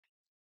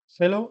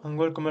Hello and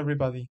welcome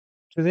everybody.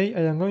 Today I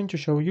am going to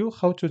show you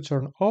how to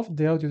turn off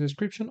the audio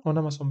description on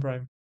Amazon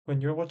Prime. When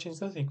you're watching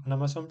something on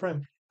Amazon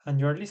Prime and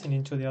you're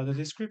listening to the audio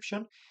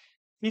description,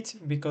 it's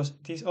because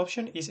this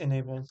option is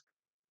enabled.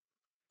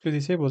 To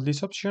disable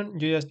this option,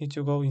 you just need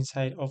to go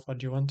inside of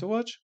what you want to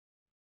watch.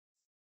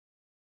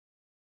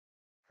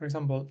 For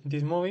example,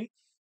 this movie,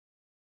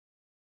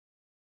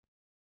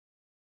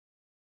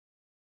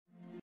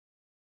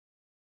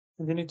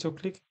 and you need to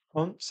click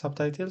on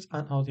subtitles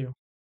and audio.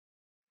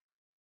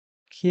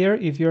 Here,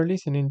 if you're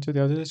listening to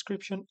the audio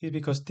description, it's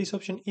because this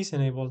option is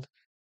enabled.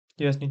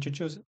 You just need to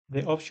choose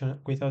the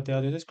option without the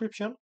audio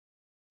description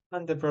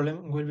and the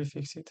problem will be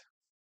fixed.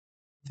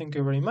 Thank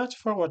you very much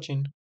for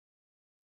watching.